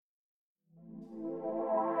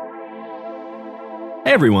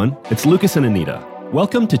Hey everyone, it's Lucas and Anita.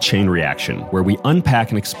 Welcome to Chain Reaction, where we unpack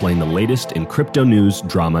and explain the latest in crypto news,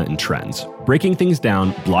 drama, and trends, breaking things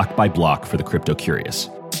down block by block for the crypto curious.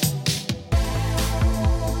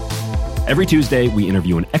 Every Tuesday, we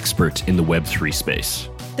interview an expert in the Web3 space.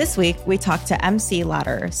 This week, we talked to MC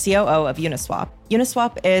Ladder, COO of Uniswap.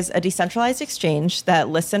 Uniswap is a decentralized exchange that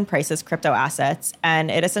lists and prices crypto assets,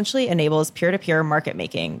 and it essentially enables peer-to-peer market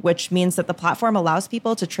making, which means that the platform allows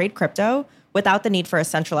people to trade crypto without the need for a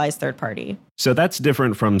centralized third party. So that's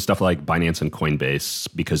different from stuff like Binance and Coinbase,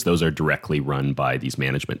 because those are directly run by these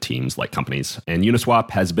management teams like companies. And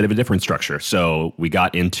Uniswap has a bit of a different structure. So we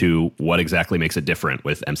got into what exactly makes it different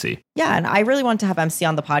with MC. Yeah, and I really want to have MC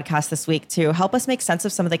on the podcast this week to help us make sense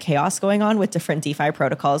of some of the chaos going on with different DeFi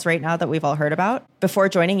protocols right now that we've all heard about. Before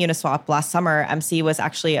joining Uniswap last summer, MC was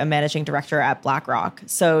actually a managing director at BlackRock.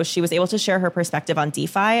 So she was able to share her perspective on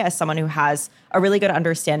DeFi as someone who has a really good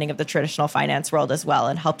understanding of the traditional finance world as well,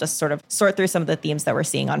 and helped us sort of sort through some of the themes that we're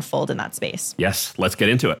seeing unfold in that space. Yes, let's get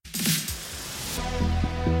into it.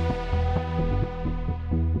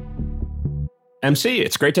 MC,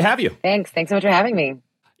 it's great to have you. Thanks so much for having me.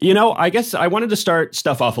 You know, I guess I wanted to start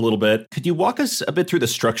stuff off a little bit. Could you walk us a bit through the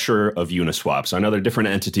structure of Uniswap? So I know there are different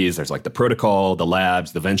entities. There's like the protocol, the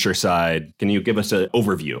labs, the venture side. Can you give us an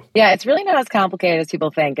overview? Yeah, it's really not as complicated as people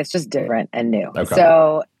think. It's just different and new. Okay.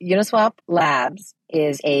 So Uniswap Labs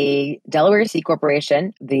is a Delaware C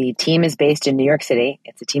corporation. The team is based in New York City.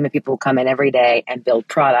 It's a team of people who come in every day and build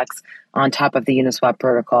products on top of the Uniswap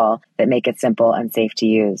protocol that make it simple and safe to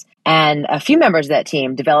use. And a few members of that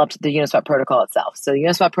team developed the Uniswap protocol itself. So the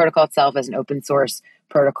Uniswap protocol itself is an open source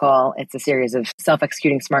protocol. It's a series of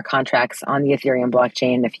self-executing smart contracts on the Ethereum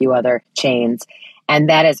blockchain and a few other chains. And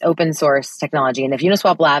that is open source technology. And if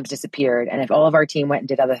Uniswap Labs disappeared, and if all of our team went and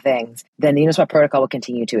did other things, then the Uniswap protocol will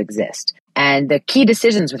continue to exist. And the key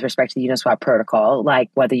decisions with respect to the Uniswap protocol, like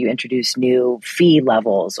whether you introduce new fee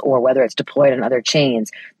levels or whether it's deployed on other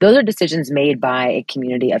chains, those are decisions made by a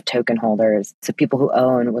community of token holders. So people who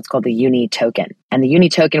own what's called the Uni token. And the Uni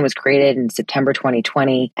token was created in September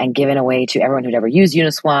 2020 and given away to everyone who'd ever used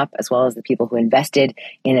Uniswap, as well as the people who invested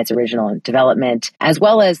in its original development, as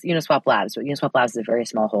well as Uniswap Labs. So Uniswap Labs is a very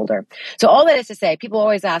small holder. So all that is to say, people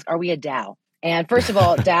always ask, are we a DAO? And first of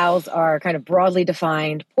all, DAOs are kind of broadly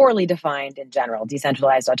defined, poorly defined in general,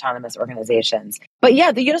 decentralized autonomous organizations. But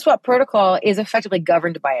yeah, the Uniswap protocol is effectively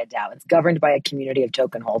governed by a DAO. It's governed by a community of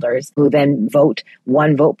token holders who then vote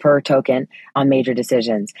one vote per token on major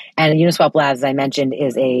decisions. And Uniswap Labs, as I mentioned,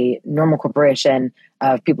 is a normal corporation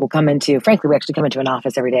of people who come into, frankly, we actually come into an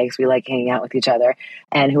office every day because we like hanging out with each other,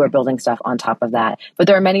 and who are building stuff on top of that. But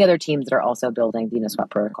there are many other teams that are also building the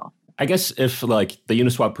Uniswap protocol. I guess if like the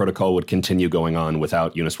Uniswap protocol would continue going on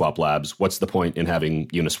without Uniswap Labs, what's the point in having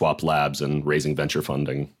Uniswap Labs and raising venture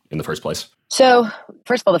funding in the first place? So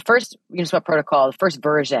first of all, the first Uniswap protocol, the first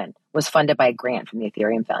version was funded by a grant from the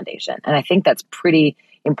Ethereum Foundation. And I think that's pretty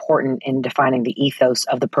important in defining the ethos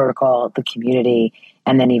of the protocol, the community,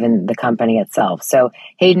 and then even the company itself. So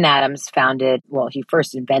Hayden Adams he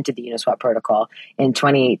first invented the Uniswap protocol in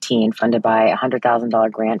 2018, funded by a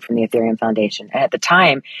 $100,000 grant from the Ethereum Foundation. And at the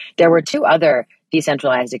time, there were two other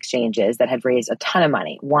decentralized exchanges that had raised a ton of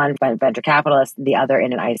money, one by venture capitalists, the other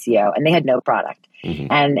in an ICO, and they had no product. Mm-hmm.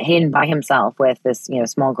 And Hayden by himself with this,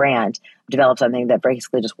 small grant developed something that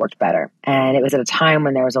basically just worked better. And it was at a time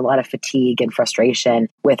when there was a lot of fatigue and frustration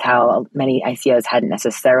with how many ICOs hadn't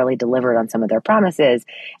necessarily delivered on some of their promises.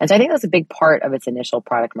 And so I think that was a big part of its initial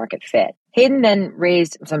product market fit. Hayden then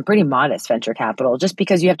raised some pretty modest venture capital just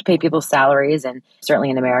because you have to pay people's salaries. And certainly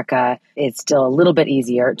in America, it's still a little bit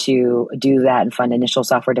easier to do that and fund initial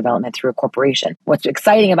software development through a corporation. What's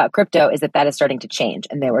exciting about crypto is that is starting to change.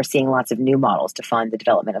 And then we're seeing lots of new models to fund the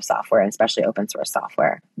development of software, and especially open source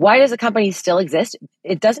software. Why does a company still exist?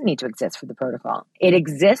 It doesn't need to exist for the protocol. It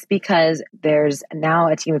exists because there's now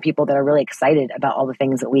a team of people that are really excited about all the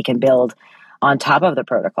things that we can build on top of the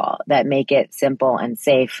protocol that make it simple and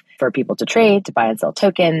safe for people to trade, to buy and sell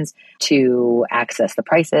tokens, to access the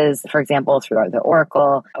prices, for example, through the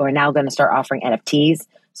Oracle. We're now going to start offering NFTs.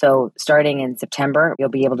 So starting in September, you'll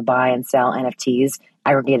be able to buy and sell NFTs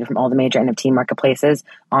aggregated from all the major NFT marketplaces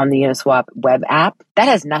on the Uniswap web app. That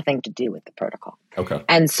has nothing to do with the protocol. Okay.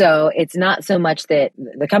 And so it's not so much that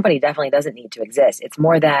the company definitely doesn't need to exist. It's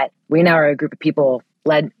more that we now are a group of people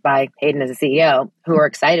led by Hayden as a CEO who are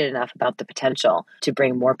excited enough about the potential to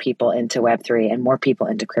bring more people into Web3 and more people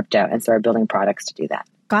into crypto, and so are building products to do that.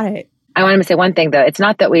 Got it. I want to say one thing, though. It's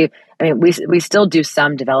not that we still do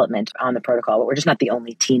some development on the protocol, but we're just not the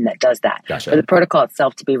only team that does that. Gotcha. For the protocol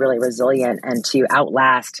itself to be really resilient and to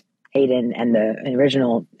outlast Hayden and the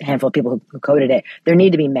original handful of people who coded it, there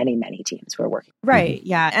need to be many, many teams who are working. Right.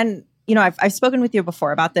 Yeah. And I've spoken with you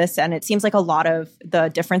before about this, and it seems like a lot of the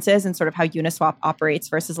differences in sort of how Uniswap operates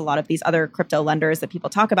versus a lot of these other crypto lenders that people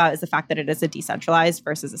talk about is the fact that it is a decentralized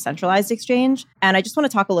versus a centralized exchange. And I just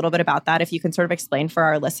want to talk a little bit about that. If you can sort of explain for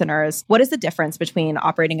our listeners, what is the difference between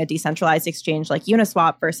operating a decentralized exchange like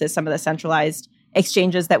Uniswap versus some of the centralized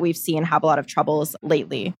exchanges that we've seen have a lot of troubles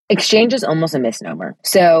lately? Exchange is almost a misnomer.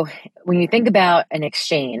 So when you think about an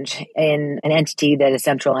exchange in an entity that is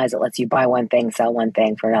centralized, that lets you buy one thing, sell one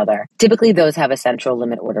thing for another, typically those have a central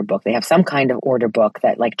limit order book. They have some kind of order book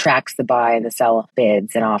that like tracks the buy and the sell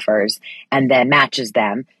bids and offers and then matches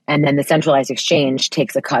them. And then the centralized exchange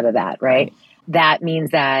takes a cut of that, right? That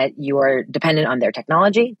means that you are dependent on their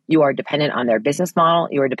technology, you are dependent on their business model,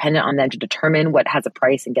 you are dependent on them to determine what has a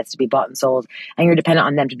price and gets to be bought and sold, and you're dependent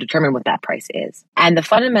on them to determine what that price is. And the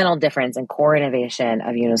fundamental difference and core innovation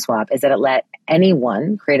of Uniswap is that it let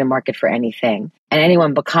anyone create a market for anything and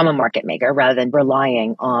anyone become a market maker rather than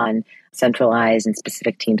relying on centralized and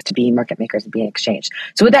specific teams to be market makers and be an exchange.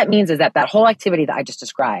 So what that means is that whole activity that I just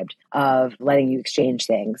described of letting you exchange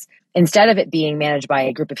things, instead of it being managed by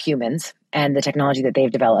a group of humans and the technology that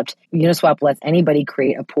they've developed, Uniswap lets anybody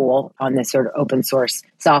create a pool on this sort of open source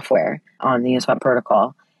software on the Uniswap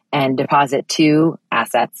protocol and deposit two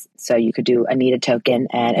assets. So you could do a needed token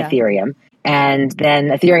and Ethereum. And then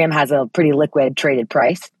Ethereum has a pretty liquid traded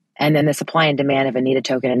price. And then the supply and demand of a needed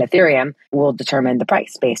token in Ethereum will determine the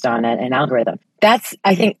price based on an algorithm. That's,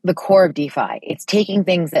 I think, the core of DeFi. It's taking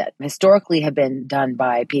things that historically have been done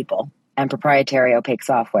by people and proprietary opaque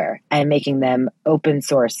software and making them open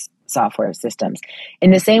source software systems.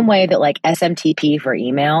 In the same way that like SMTP for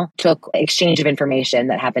email took exchange of information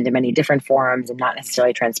that happened in many different forums and not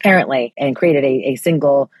necessarily transparently and created a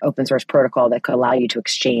single open source protocol that could allow you to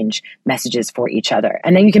exchange messages for each other.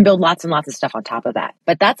 And then you can build lots and lots of stuff on top of that.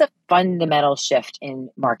 But that's a fundamental shift in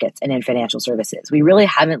markets and in financial services. We really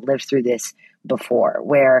haven't lived through this before,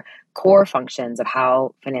 where core functions of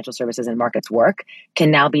how financial services and markets work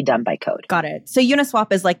can now be done by code. Got it. So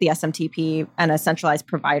Uniswap is like the SMTP, and a centralized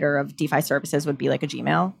provider of DeFi services would be like a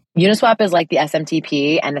Gmail? Uniswap is like the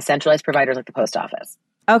SMTP, and the centralized provider is like the post office.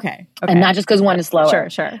 Okay. And not just because one is slower.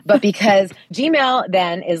 Sure. But because Gmail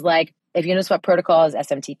then is like, if Uniswap protocol is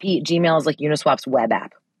SMTP, Gmail is like Uniswap's web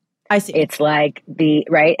app. I see. It's like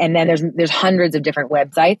right? And then there's hundreds of different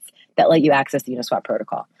websites that let you access the Uniswap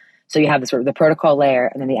protocol. So you have the sort of the protocol layer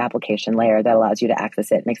and then the application layer that allows you to access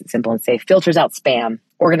it, makes it simple and safe, filters out spam,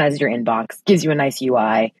 organizes your inbox, gives you a nice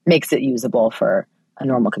UI, makes it usable for a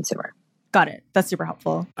normal consumer. Got it. That's super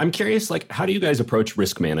helpful. I'm curious, like, how do you guys approach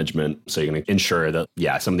risk management so you're going to ensure that,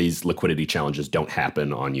 some of these liquidity challenges don't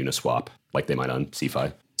happen on Uniswap like they might on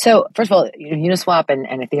CeFi? So first of all, Uniswap and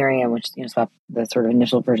Ethereum, which Uniswap, the sort of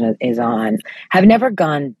initial version is on, have never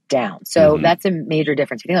gone down. So that's a major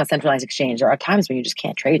difference. If you think about centralized exchange, there are times when you just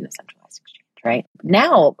can't trade in a centralized exchange, right?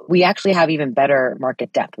 Now, we actually have even better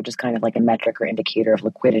market depth, which is kind of like a metric or indicator of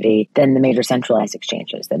liquidity than the major centralized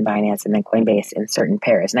exchanges, than Binance and then Coinbase in certain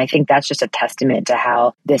pairs. And I think that's just a testament to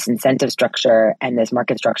how this incentive structure and this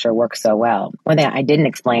market structure works so well. One thing I didn't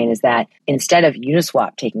explain is that instead of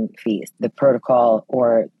Uniswap taking fees, the protocol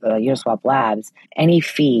or Uniswap Labs, any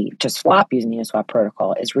fee to swap using the Uniswap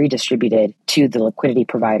protocol is redistributed to the liquidity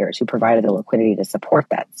providers who provided the liquidity to support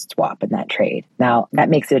that swap and that trade. Now, that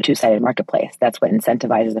makes it a two-sided marketplace. That's what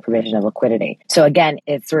incentivizes the provision of liquidity. So again,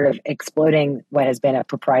 it's sort of exploding what has been a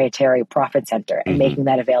proprietary profit center and making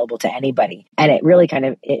that available to anybody. And it really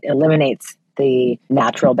it eliminates the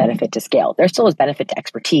natural benefit to scale. There still is benefit to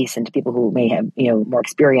expertise and to people who may have, more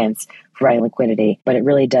experience providing liquidity, but it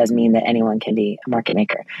really does mean that anyone can be a market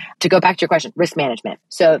maker. To go back to your question, risk management.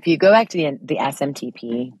 So if you go back to the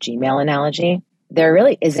SMTP Gmail analogy, there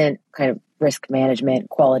really isn't kind of risk management,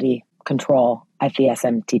 quality control at the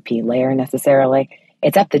SMTP layer necessarily.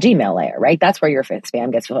 It's at the Gmail layer, right? That's where your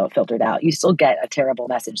spam gets filtered out. You still get a terrible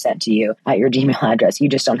message sent to you at your Gmail address. You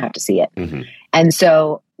just don't have to see it. And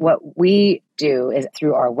so what we do is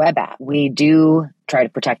through our web app, we do try to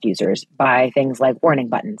protect users by things like warning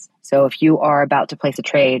buttons. So if you are about to place a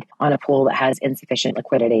trade on a pool that has insufficient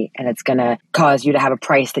liquidity and it's going to cause you to have a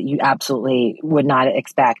price that you absolutely would not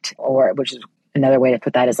expect, or which is another way to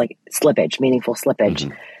put that is like slippage, meaningful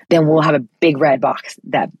slippage, then we'll have a big red box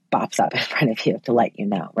that pops up in front of you to let you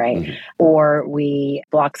know, right? Or we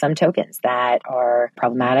block some tokens that are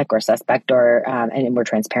problematic or suspect, or and we're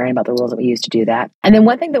transparent about the rules that we use to do that. And then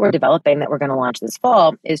one thing that we're developing that we're going to launch this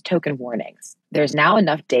fall is token warnings. there's now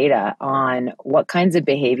enough data on what kinds of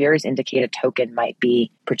behaviors indicate a token might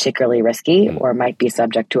be particularly risky or might be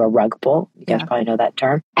subject to a rug pull. You guys probably know that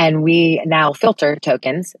term. And we now filter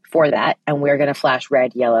tokens for that. And we're going to flash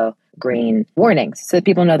red, yellow, green warnings so that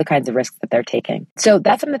people know the kinds of risks that they're taking. So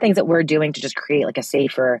that's some of the things that we're doing to just create like a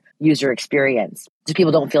safer user experience so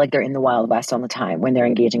people don't feel like they're in the Wild West all the time when they're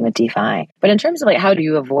engaging with DeFi. But in terms of like how do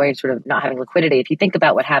you avoid sort of not having liquidity, if you think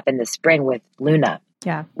about what happened this spring with Luna,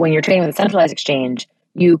 when you're trading with a centralized exchange,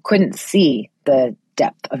 you couldn't see the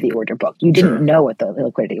depth of the order book. You didn't know what the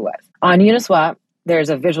liquidity was. On Uniswap, there's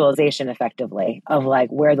a visualization effectively of like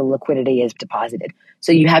where the liquidity is deposited.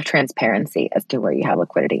 So you have transparency as to where you have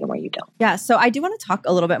liquidity and where you don't. Yeah. So I do want to talk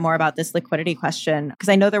a little bit more about this liquidity question, because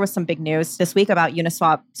I know there was some big news this week about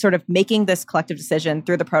Uniswap sort of making this collective decision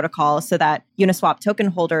through the protocol so that Uniswap token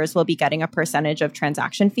holders will be getting a percentage of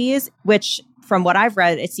transaction fees, which from what I've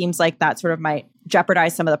read, it seems like that sort of might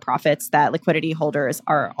jeopardize some of the profits that liquidity holders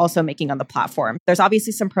are also making on the platform. There's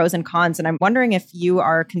obviously some pros and cons, and I'm wondering if you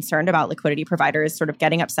are concerned about liquidity providers sort of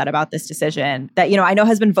getting upset about this decision that, I know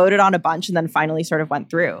has been voted on a bunch and then finally sort of went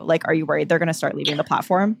through. Like, are you worried they're going to start leaving the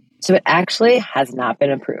platform? So it actually has not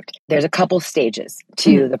been approved. There's a couple stages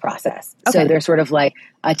to the process. So there's sort of like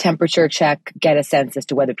a temperature check, get a sense as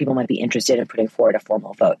to whether people might be interested in putting forward a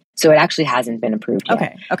formal vote. So it actually hasn't been approved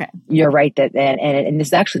yet. Okay. You're right that, and this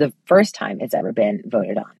is actually the first time it's ever been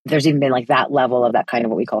voted on. There's even been like that level of that kind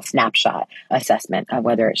of what we call snapshot assessment of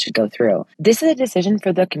whether it should go through. This is a decision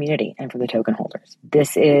for the community and for the token holders.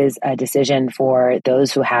 This is a decision for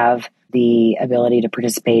those who have the ability to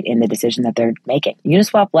participate in the decision that they're making.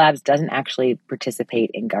 Uniswap Labs doesn't actually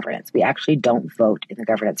participate in governance. We actually don't vote in the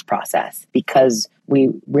governance process because we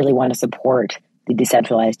really want to support the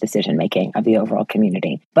decentralized decision-making of the overall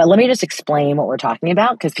community. But let me just explain what we're talking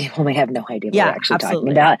about because people may have no idea what we're actually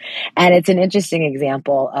talking about. And it's an interesting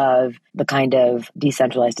example of the kind of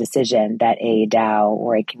decentralized decision that a DAO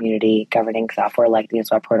or a community governing software like the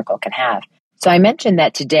Uniswap protocol can have. So I mentioned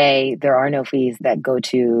that today there are no fees that go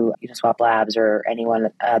to Uniswap Labs or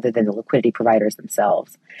anyone other than the liquidity providers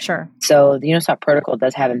themselves. Sure. So the Uniswap protocol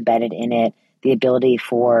does have embedded in it the ability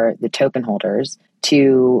for the token holders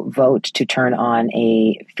to vote to turn on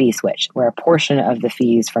a fee switch, where a portion of the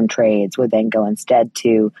fees from trades would then go instead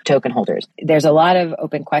to token holders. There's a lot of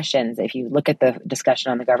open questions. If you look at the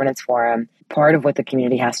discussion on the governance forum, part of what the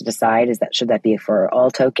community has to decide is that should that be for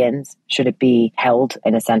all tokens? Should it be held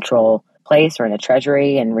in a central place or in a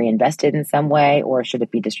treasury and reinvested in some way, or should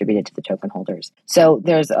it be distributed to the token holders? So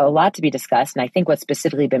there's a lot to be discussed. And I think what's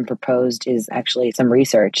specifically been proposed is actually some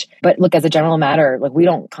research. But look, as a general matter, like we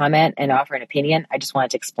don't comment and offer an opinion. I just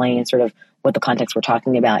wanted to explain sort of what the context we're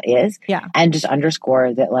talking about is. And just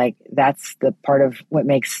underscore that like that's the part of what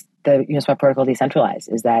makes the Uniswap protocol decentralized,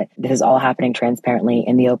 is that this is all happening transparently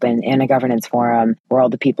in the open in a governance forum where all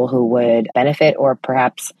the people who would benefit or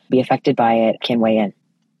perhaps be affected by it can weigh in.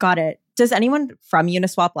 Got it. Does anyone from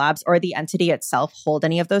Uniswap Labs or the entity itself hold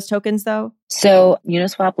any of those tokens, though? So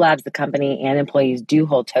Uniswap Labs, the company and employees do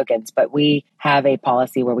hold tokens, but we have a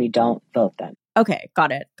policy where we don't vote them. Okay,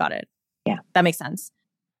 got it. Yeah, that makes sense.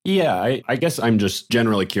 Yeah, I guess I'm just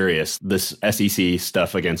generally curious. This SEC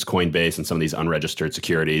stuff against Coinbase and some of these unregistered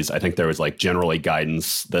securities, I think there was like generally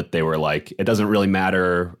guidance that they were like, it doesn't really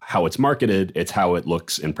matter how it's marketed, it's how it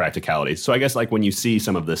looks in practicality. So I guess like when you see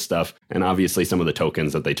some of this stuff, and obviously some of the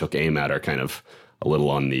tokens that they took aim at are kind of a little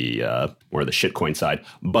on the more the shitcoin side.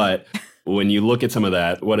 But when you look at some of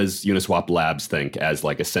that, what does Uniswap Labs think as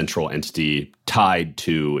like a central entity tied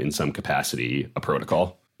to, in some capacity, a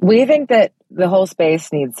protocol? We think that the whole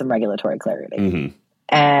space needs some regulatory clarity. Mm-hmm.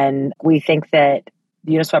 And we think that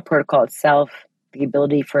the Uniswap protocol itself, the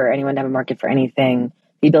ability for anyone to have a market for anything,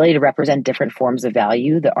 the ability to represent different forms of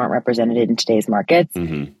value that aren't represented in today's markets,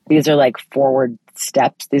 these are like forward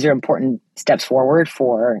steps. These are important steps forward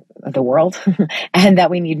for the world and that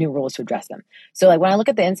we need new rules to address them. So like when I look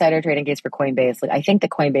at the insider trading case for Coinbase, like I think that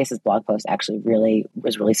Coinbase's blog post actually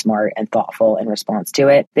was really smart and thoughtful in response to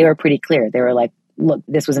it. They were pretty clear. They were like, look,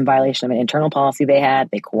 this was in violation of an internal policy they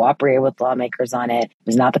had. They cooperated with lawmakers on it. It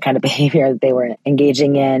was not the kind of behavior that they were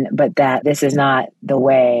engaging in, but that this is not the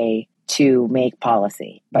way to make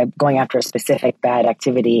policy by going after a specific bad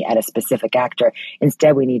activity at a specific actor.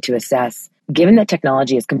 Instead, we need to assess, given that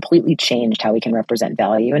technology has completely changed how we can represent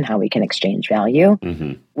value and how we can exchange value,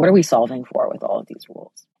 what are we solving for with all of these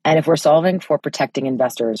rules? And if we're solving for protecting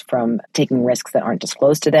investors from taking risks that aren't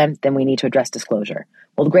disclosed to them, then we need to address disclosure.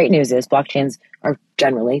 Well, the great news is blockchains are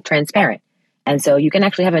generally transparent. And so you can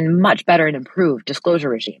actually have a much better and improved disclosure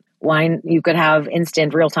regime you could have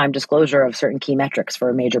instant real-time disclosure of certain key metrics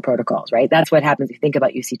for major protocols, right? That's what happens if you think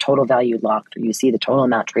about, you see total value locked, or you see the total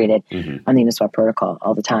amount traded on the Uniswap protocol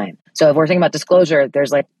all the time. So if we're thinking about disclosure,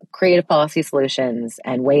 there's like creative policy solutions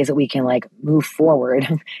and ways that we can like move forward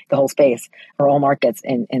the whole space or all markets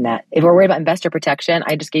in that. If we're worried about investor protection,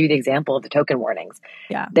 I just gave you the example of the token warnings.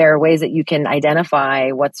 Yeah. There are ways that you can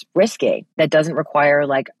identify what's risky that doesn't require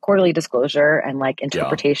like quarterly disclosure and like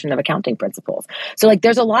interpretation of accounting principles. So like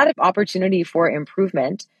there's a lot of opportunity for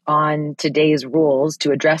improvement on today's rules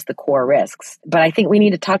to address the core risks. But I think we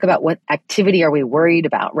need to talk about what activity are we worried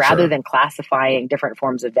about rather than classifying different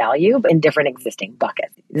forms of value in different existing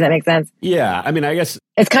buckets. Does that make sense? Yeah. I mean, I guess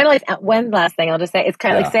it's kind of like, one last thing I'll just say, it's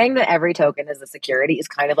kind of like saying that every token is a security is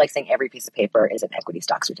kind of like saying every piece of paper is an equity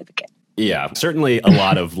stock certificate. Yeah, certainly a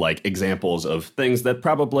lot of like examples of things that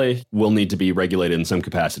probably will need to be regulated in some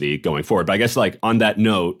capacity going forward. But I guess like on that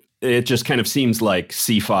note, it just kind of seems like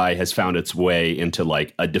CeFi has found its way into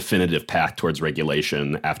like a definitive path towards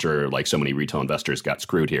regulation after like so many retail investors got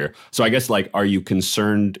screwed here. So I guess like, are you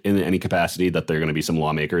concerned in any capacity that there are going to be some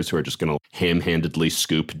lawmakers who are just going to ham-handedly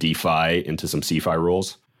scoop DeFi into some CeFi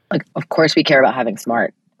rules? Like, of course, we care about having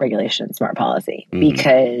smart regulation, smart policy,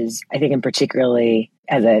 because I think in particularly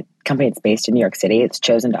as a company that's based in New York City, it's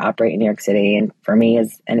chosen to operate in New York City. And for me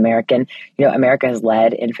as an American, America has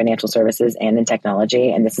led in financial services and in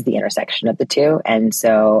technology, and this is the intersection of the two. And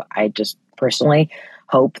so I just personally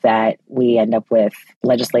hope that we end up with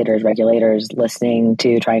legislators, regulators listening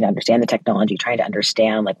to trying to understand the technology, trying to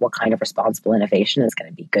understand like what kind of responsible innovation is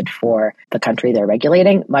going to be good for the country they're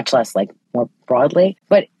regulating, much less like more broadly.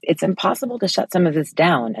 But it's impossible to shut some of this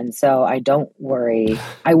down. And so I don't worry.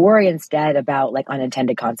 I worry instead about like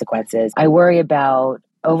unintended consequences. I worry about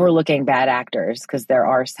overlooking bad actors, because there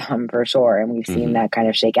are some for sure. And we've seen that kind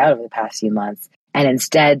of shake out over the past few months. And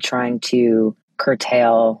instead trying to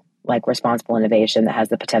curtail like responsible innovation that has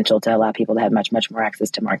the potential to allow people to have much, much more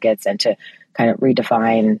access to markets and to kind of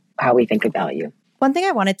redefine how we think of value. One thing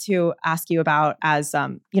I wanted to ask you about as,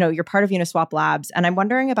 you're part of Uniswap Labs, and I'm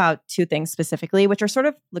wondering about two things specifically, which are sort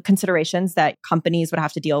of the considerations that companies would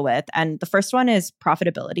have to deal with. And the first one is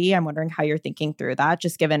profitability. I'm wondering how you're thinking through that,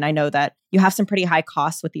 just given I know that you have some pretty high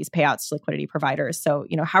costs with these payouts to liquidity providers. So,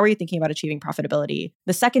 how are you thinking about achieving profitability?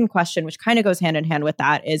 The second question, which kind of goes hand in hand with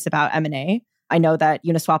that, is about M&A. I know that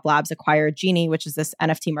Uniswap Labs acquired Genie, which is this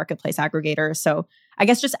NFT marketplace aggregator. So I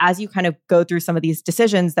guess just as you kind of go through some of these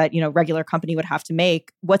decisions that, regular company would have to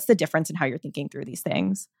make, what's the difference in how you're thinking through these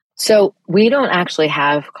things? So we don't actually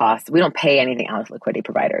have costs. We don't pay anything out with liquidity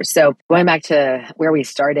providers. So going back to where we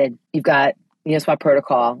started, you've got Uniswap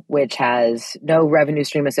protocol, which has no revenue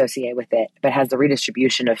stream associated with it, but has the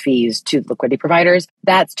redistribution of fees to liquidity providers.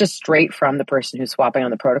 That's just straight from the person who's swapping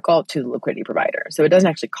on the protocol to the liquidity provider. So it doesn't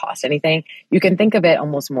actually cost anything. You can think of it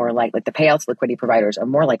almost more like the payouts to liquidity providers are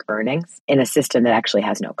more like earnings in a system that actually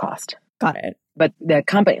has no cost. Got it. But the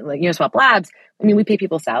company, like Uniswap Labs, we pay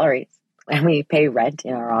people salaries. And we pay rent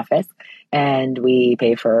in our office, and we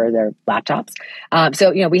pay for their laptops.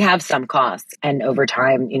 So, we have some costs, and over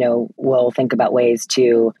time, we'll think about ways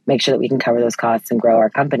to make sure that we can cover those costs and grow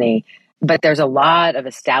our company. But there's a lot of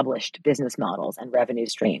established business models and revenue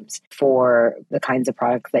streams for the kinds of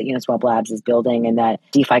products that Uniswap Labs is building and that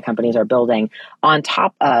DeFi companies are building on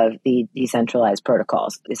top of the decentralized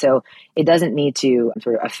protocols. So it doesn't need to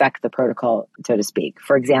sort of affect the protocol, so to speak.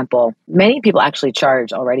 For example, many people actually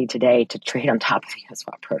charge already today to trade on top of the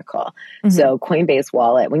Uniswap protocol. So Coinbase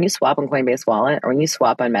Wallet, when you swap on Coinbase Wallet or when you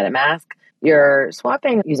swap on MetaMask, you're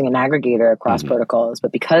swapping using an aggregator across protocols,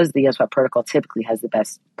 but because the Uniswap protocol typically has the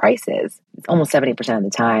best prices, it's almost 70% of the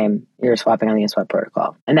time you're swapping on the Uniswap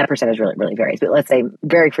protocol. And that percentage really, really varies. But let's say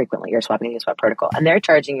very frequently you're swapping the Uniswap protocol and they're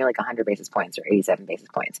charging you like 100 basis points or 87 basis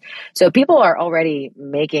points. So people are already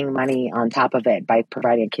making money on top of it by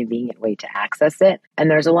providing a convenient way to access it. And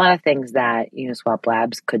there's a lot of things that Uniswap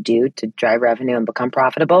Labs could do to drive revenue and become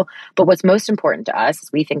profitable. But what's most important to us is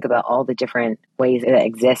we think about all the different ways that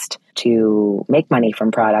exist to make money from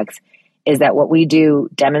products, is that what we do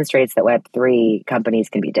demonstrates that Web3 companies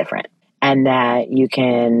can be different and that you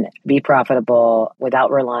can be profitable without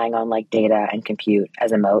relying on like data and compute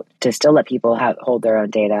as a moat, to still let people hold their own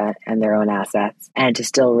data and their own assets, and to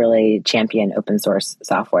still really champion open source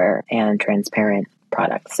software and transparent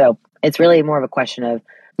products. So it's really more of a question of,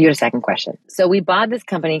 you had a second question. So we bought this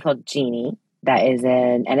company called Genie that is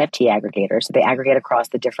an NFT aggregator. So they aggregate across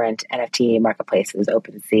the different NFT marketplaces,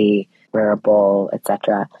 OpenSea, Rarible,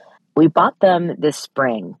 etc. We bought them this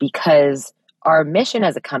spring because our mission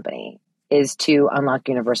as a company is to unlock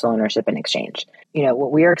universal ownership and exchange.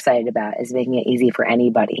 What we're excited about is making it easy for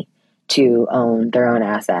anybody to own their own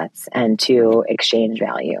assets and to exchange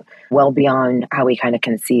value, well beyond how we kind of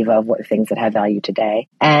conceive of what things that have value today.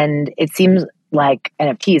 And it seems like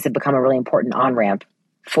NFTs have become a really important on-ramp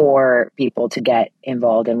for people to get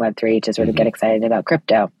involved in Web3, to sort of get excited about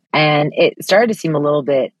crypto. And it started to seem a little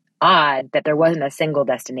bit odd that there wasn't a single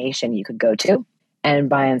destination you could go to and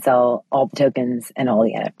buy and sell all the tokens and all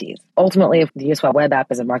the NFTs. Ultimately, if the Uniswap web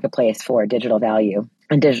app is a marketplace for digital value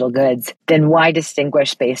and digital goods, then why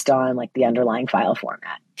distinguish based on like the underlying file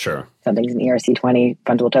format? Sure. Something's an ERC20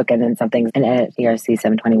 fungible token and something's an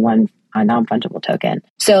ERC721 non-fungible token.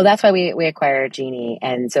 So that's why we acquired Genie.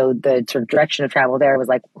 And so the sort of direction of travel there was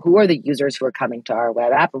like, who are the users who are coming to our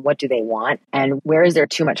web app and what do they want? And where is there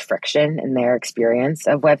too much friction in their experience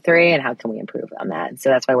of Web3 and how can we improve on that? And so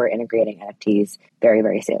that's why we're integrating NFTs very,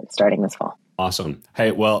 very soon, starting this fall. Awesome.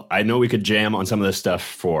 Hey, well, I know we could jam on some of this stuff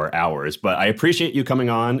for hours, but I appreciate you coming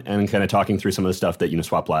on and kind of talking through some of the stuff that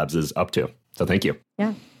Uniswap Labs is up to. So thank you.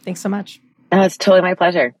 Yeah, thanks so much. Oh, it's totally my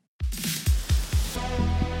pleasure.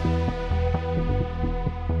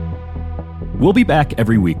 We'll be back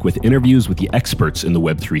every week with interviews with the experts in the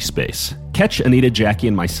Web3 space. Catch Anita, Jackie,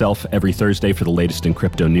 and myself every Thursday for the latest in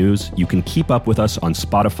crypto news. You can keep up with us on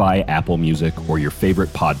Spotify, Apple Music, or your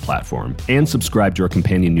favorite pod platform. And subscribe to our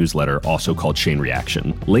companion newsletter, also called Chain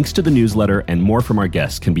Reaction. Links to the newsletter and more from our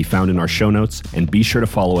guests can be found in our show notes, and be sure to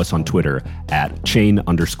follow us on Twitter at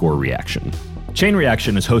 @chain_reaction. Chain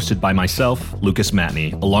Reaction is hosted by myself, Lucas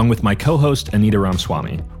Matney, along with my co-host, Anita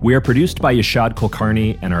Ramswamy. We are produced by Yashad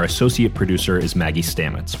Kulkarni, and our associate producer is Maggie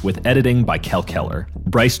Stamets, with editing by Kel Keller.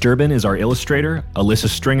 Bryce Durbin is our illustrator, Alyssa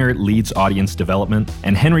Stringer leads audience development,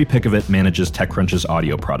 and Henry Pickavet manages TechCrunch's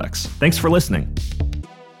audio products. Thanks for listening.